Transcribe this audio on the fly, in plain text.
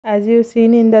As you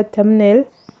seen in the thumbnail,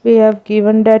 we have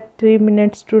given that 3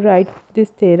 minutes to write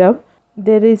this theorem.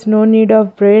 There is no need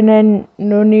of brain and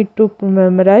no need to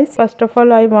memorize. First of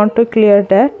all, I want to clear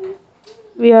that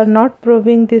we are not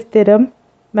proving this theorem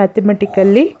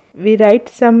mathematically. We write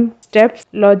some steps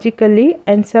logically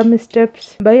and some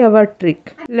steps by our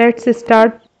trick. Let's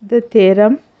start the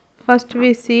theorem. First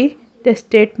we see the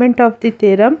statement of the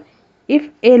theorem.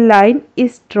 If a line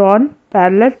is drawn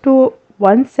parallel to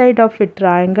one side of a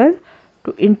triangle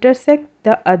to intersect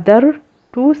the other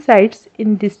two sides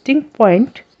in distinct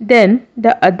point, then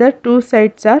the other two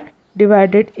sides are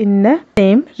divided in the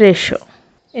same ratio.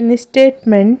 In a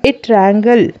statement, a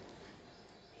triangle,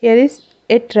 here is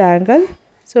a triangle,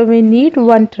 so we need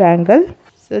one triangle.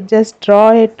 So just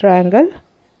draw a triangle,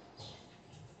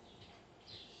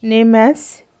 name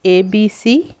as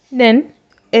ABC, then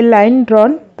a line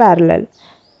drawn parallel.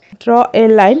 Draw a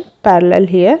line parallel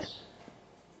here,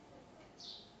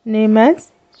 name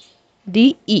as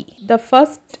DE. The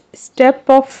first step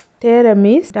of theorem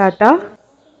is data.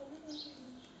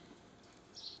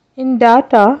 In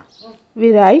data,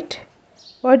 we write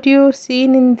what you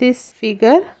seen in this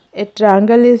figure. A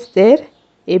triangle is there,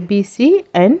 ABC,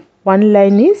 and one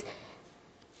line is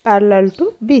parallel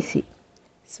to BC.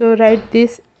 So write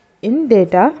this in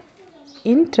data.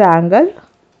 In triangle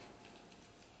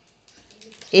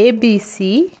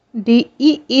ABC,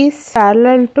 DE is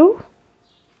parallel to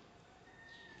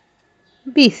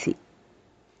BC.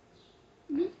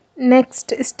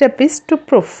 Next step is to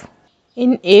prove.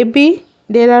 In AB,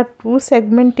 there are two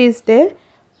segments is there.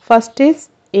 First is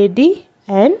AD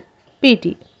and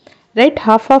BD. Write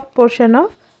half of portion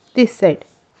of this side.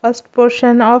 First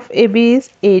portion of AB is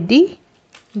AD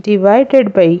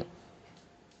divided by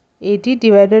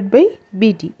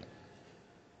BD.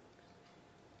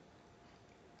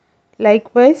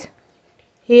 Likewise,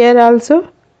 here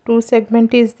also two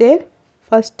segment is there.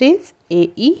 First is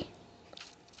AE,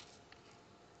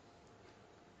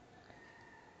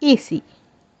 EC.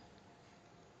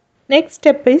 Next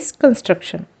step is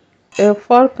construction.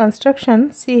 For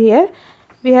construction, see here,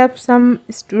 we have some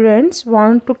students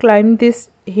want to climb this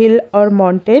hill or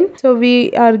mountain. So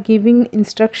we are giving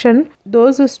instruction.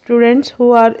 Those students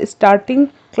who are starting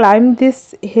climb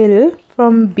this hill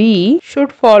from B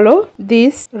should follow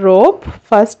this rope,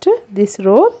 first this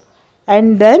rope,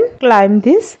 and then climb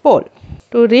this pole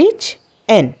to reach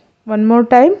N. One more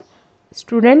time,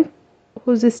 student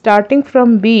who is starting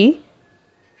from B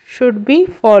should be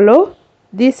follow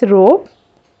this rope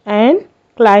and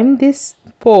climb this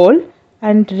pole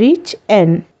and reach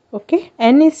N. Okay,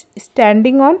 N is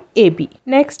standing on AB.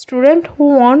 Next, student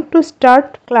who want to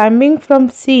start climbing from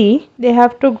C, they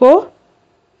have to go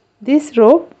this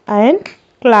rope and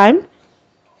climb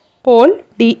pole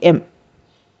DM.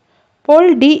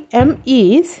 Pole DM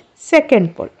is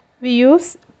second pole. We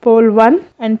use pole 1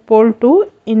 and pole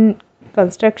 2 in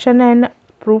construction and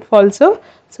proof also.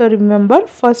 So remember,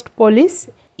 first pole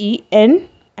is EN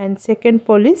and second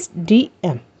pole is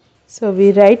DM. So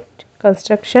we write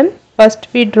construction. First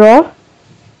we draw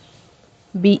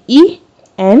BE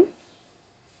and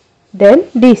then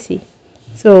DC.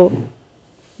 So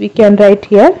we can write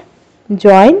here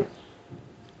join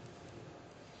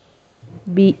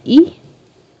BE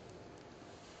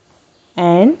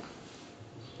and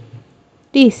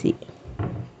DC.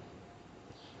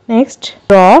 Next,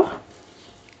 draw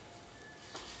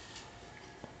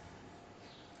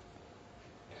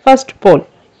first pole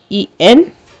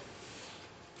EN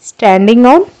standing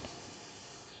on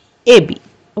AB.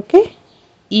 Okay,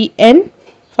 EN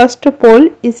first pole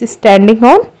is standing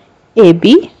on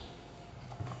AB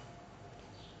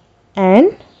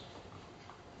and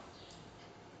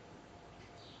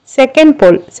second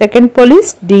pole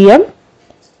is DM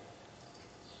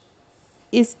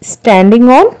is standing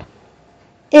on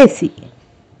AC.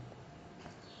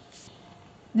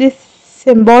 This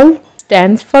symbol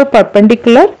stands for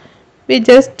perpendicular. We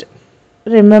just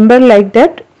remember like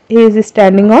that, he is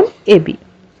standing on AB.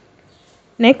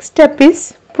 Next step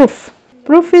is proof.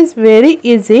 Proof is very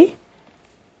easy.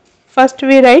 First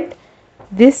we write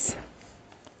this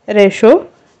ratio,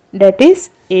 that is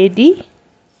AD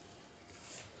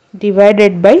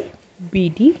divided by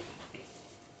BD,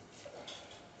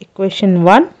 equation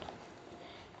 1.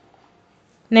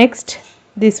 Next,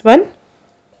 this one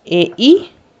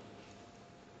AE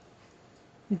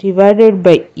divided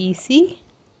by EC,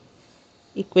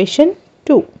 equation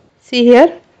 2. See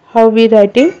here how we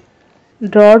writing.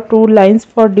 Draw two lines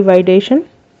for division.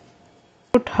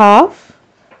 Put half,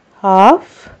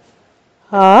 half,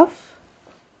 half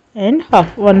and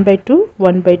half. 1 by 2,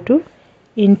 1 by 2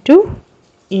 into.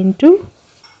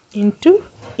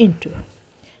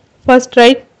 First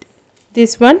write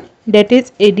this one, that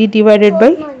is AD divided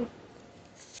by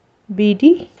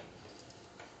BD.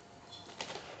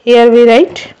 Here we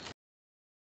write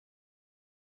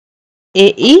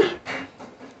AE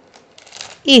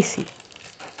EC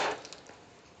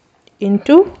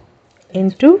into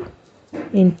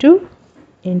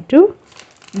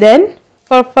then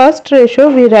for first ratio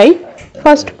we write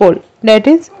first pole, that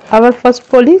is our first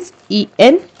pole is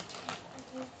EN.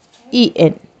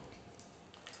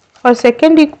 For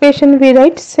second equation we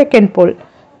write second pole,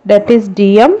 that is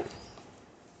DM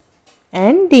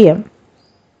and DM.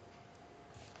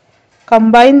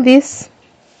 Combine this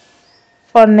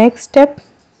for next step.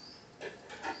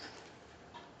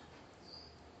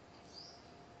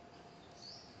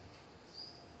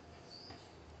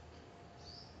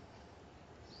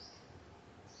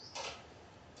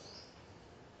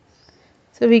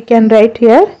 So we can write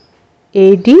here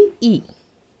ADE,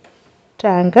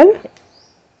 triangle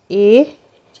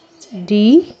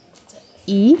ADE.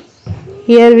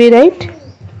 Here we write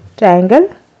triangle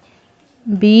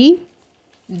BDE.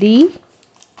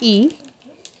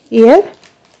 Here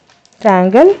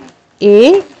triangle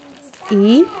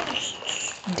AED,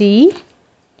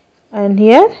 and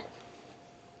here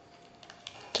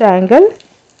triangle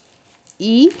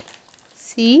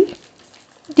ECD.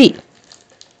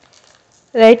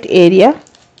 Write area.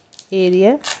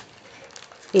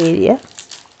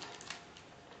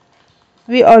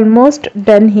 We almost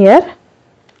done here.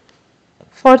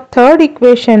 For third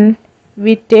equation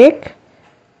we take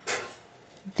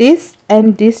this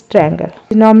and this triangle,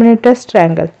 denominator's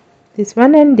triangle, this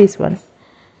one and this one.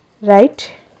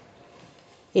 Write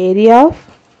area of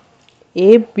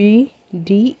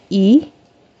ABDE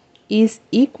is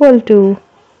equal to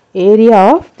area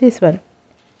of this one,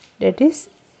 that is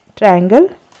triangle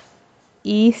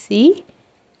ECD.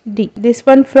 This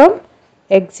one from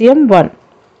axiom 1.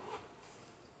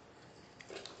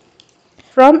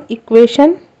 From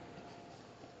equation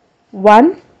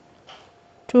 1,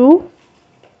 2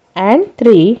 and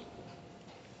 3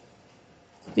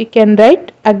 we can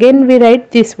write, again we write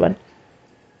this one,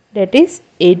 that is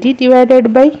AD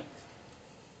divided by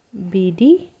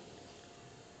BD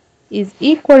is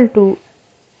equal to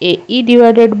AE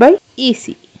divided by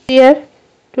EC. Here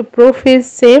to proof is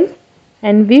same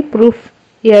and we prove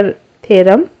here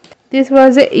theorem. This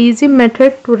was a easy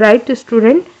method to write,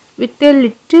 student. With a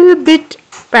little bit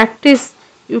practice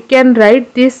you can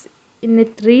write this in a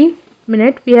 3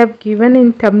 minutes. We have given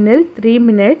in thumbnail 3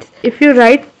 minutes. If you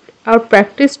write or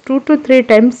practice 2 to 3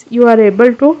 times, you are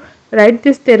able to write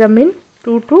this theorem in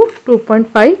 2 to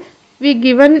 2.5. We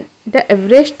given the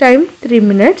average time 3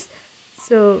 minutes.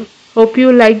 So hope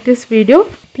you like this video.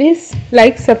 Please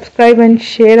like, subscribe and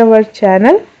share our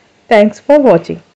channel. Thanks for watching.